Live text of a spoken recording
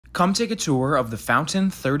Come take a tour of the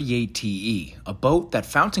Fountain 38TE, a boat that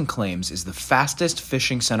Fountain claims is the fastest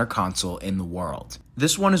fishing center console in the world.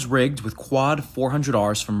 This one is rigged with quad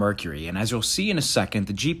 400Rs from Mercury, and as you'll see in a second,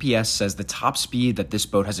 the GPS says the top speed that this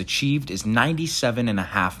boat has achieved is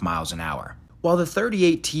 97.5 miles an hour. While the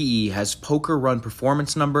 38TE has poker run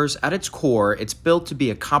performance numbers, at its core, it's built to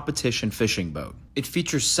be a competition fishing boat. It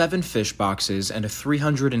features 7 fish boxes and a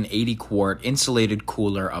 380-quart insulated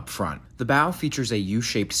cooler up front. The bow features a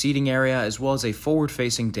U-shaped seating area as well as a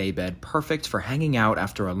forward-facing daybed perfect for hanging out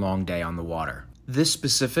after a long day on the water. This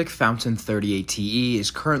specific Fountain 38TE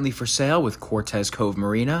is currently for sale with Cortez Cove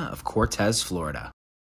Marina of Cortez, Florida.